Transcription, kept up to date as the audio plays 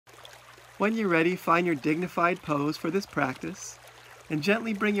When you're ready, find your dignified pose for this practice and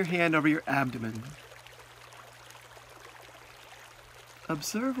gently bring your hand over your abdomen.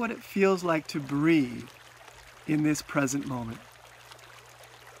 Observe what it feels like to breathe in this present moment.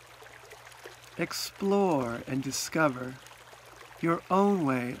 Explore and discover your own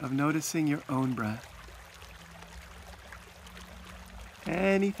way of noticing your own breath.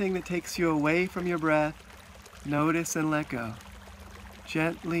 Anything that takes you away from your breath, notice and let go.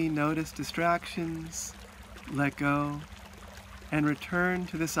 Gently notice distractions, let go, and return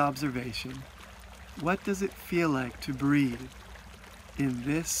to this observation. What does it feel like to breathe in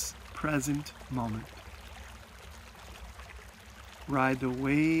this present moment? Ride the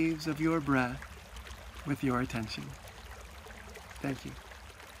waves of your breath with your attention. Thank you.